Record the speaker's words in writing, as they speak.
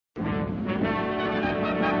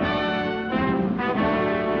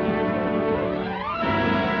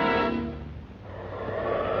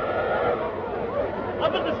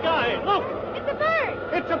up in the sky. Look! It's a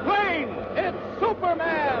bird! It's a plane! It's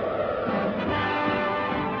Superman!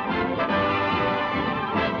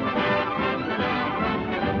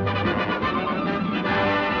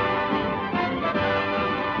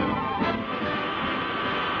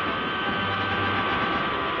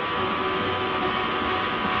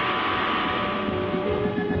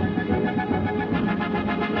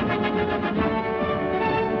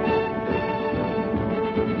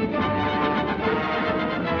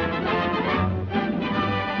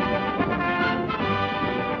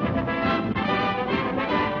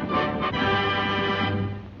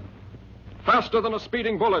 Faster than a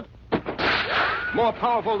speeding bullet. More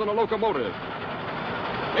powerful than a locomotive.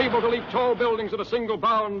 Able to leap tall buildings at a single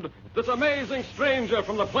bound, this amazing stranger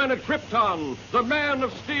from the planet Krypton, the Man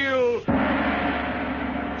of Steel,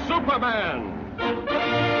 Superman.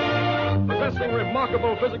 Possessing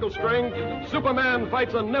remarkable physical strength, Superman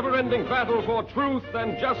fights a never-ending battle for truth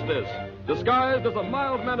and justice, disguised as a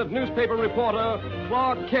mild-mannered newspaper reporter,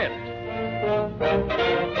 Clark Kent.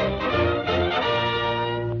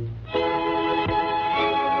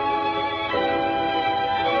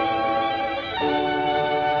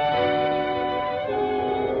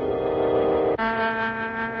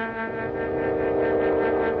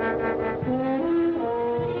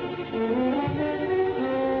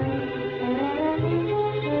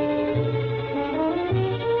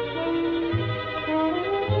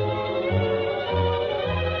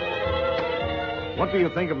 What do you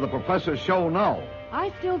think of the professor's show now?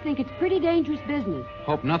 I still think it's pretty dangerous business.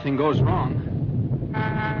 Hope nothing goes wrong.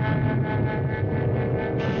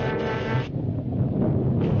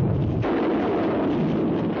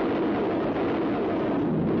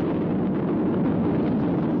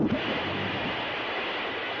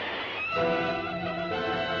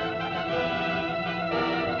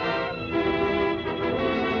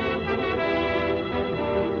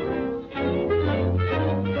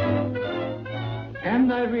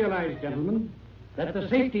 And I realize, gentlemen, that the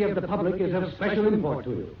safety of the public is of special import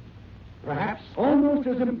to you. Perhaps almost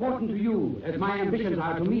as important to you as my ambitions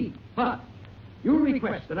are to me. But you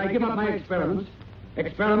request that I give up my experiments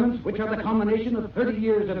which are the culmination of 30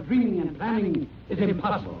 years of dreaming and planning, is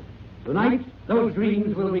impossible. Tonight, those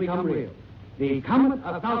dreams will become real. The comet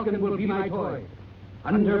of Falcon will be my toy.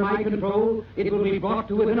 Under my control, it will be brought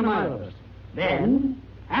to within a mile of us. Then,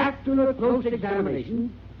 after a close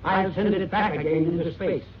examination, I'll send it back again into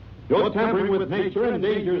space. You're tampering with nature and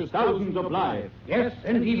endangers thousands of lives. Yes,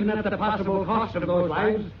 and even at the possible cost of those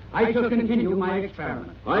lives, I shall continue my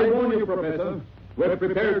experiment. I warn you, Professor, we're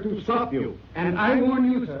prepared to stop you. And I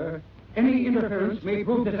warn you, sir, any interference may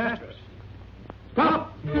prove disastrous.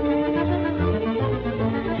 Stop!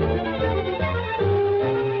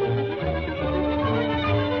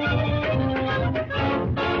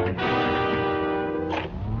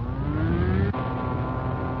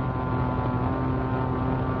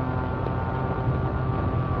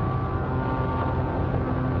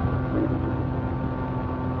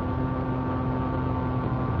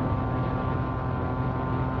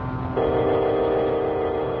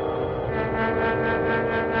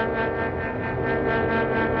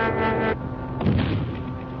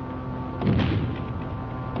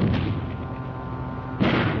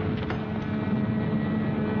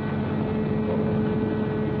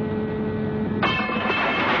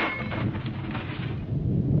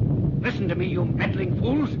 Listen to me, you meddling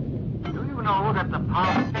fools. Do you know that the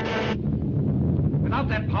power... Without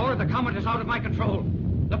that power, the comet is out of my control.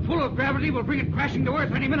 The pull of gravity will bring it crashing to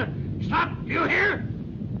Earth any minute. Stop! Do you hear?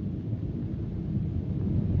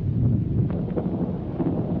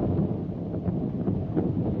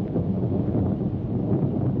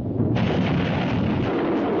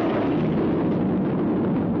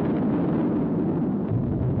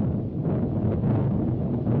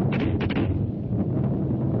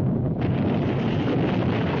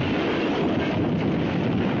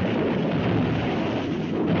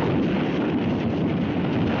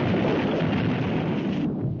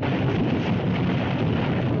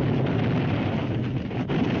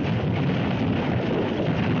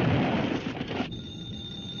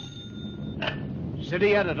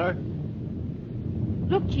 City editor.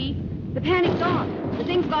 Look, Chief, the panic's gone. The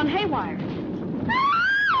thing's gone haywire.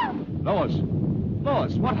 Lois.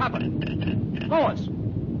 Lois, what happened? Lois.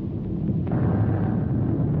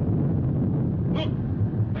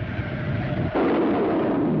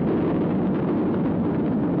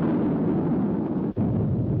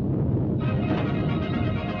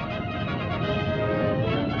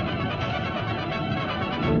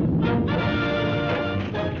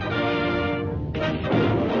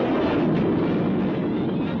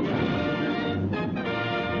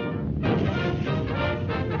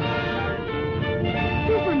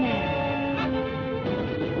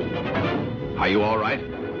 Are you all right?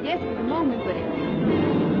 Yes, for the moment, but it...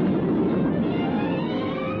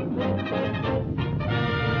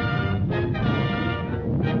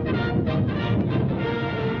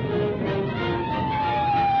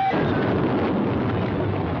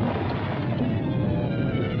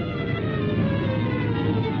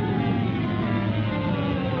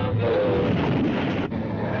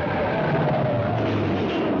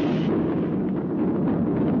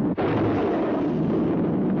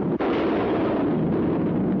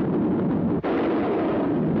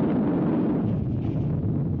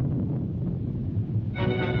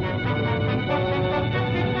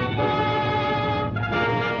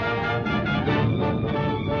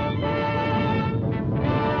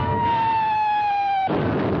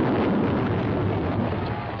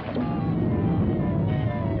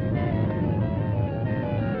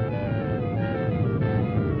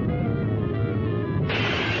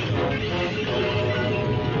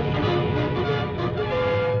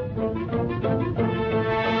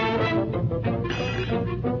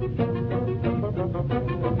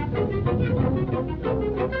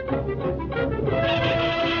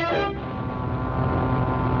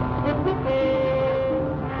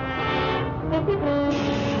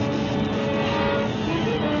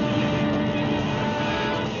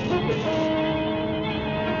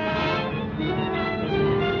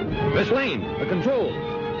 Miss Lane, the controls.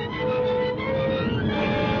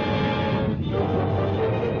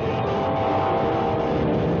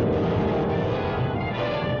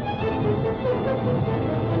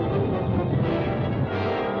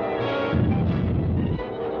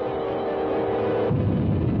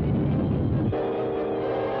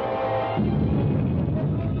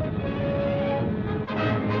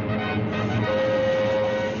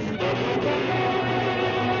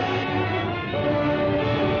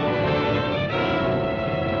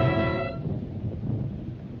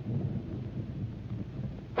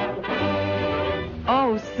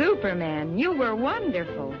 Oh, Superman, you were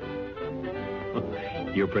wonderful.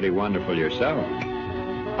 You're pretty wonderful yourself.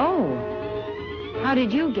 Oh, how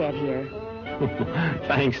did you get here?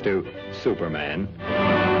 Thanks to Superman.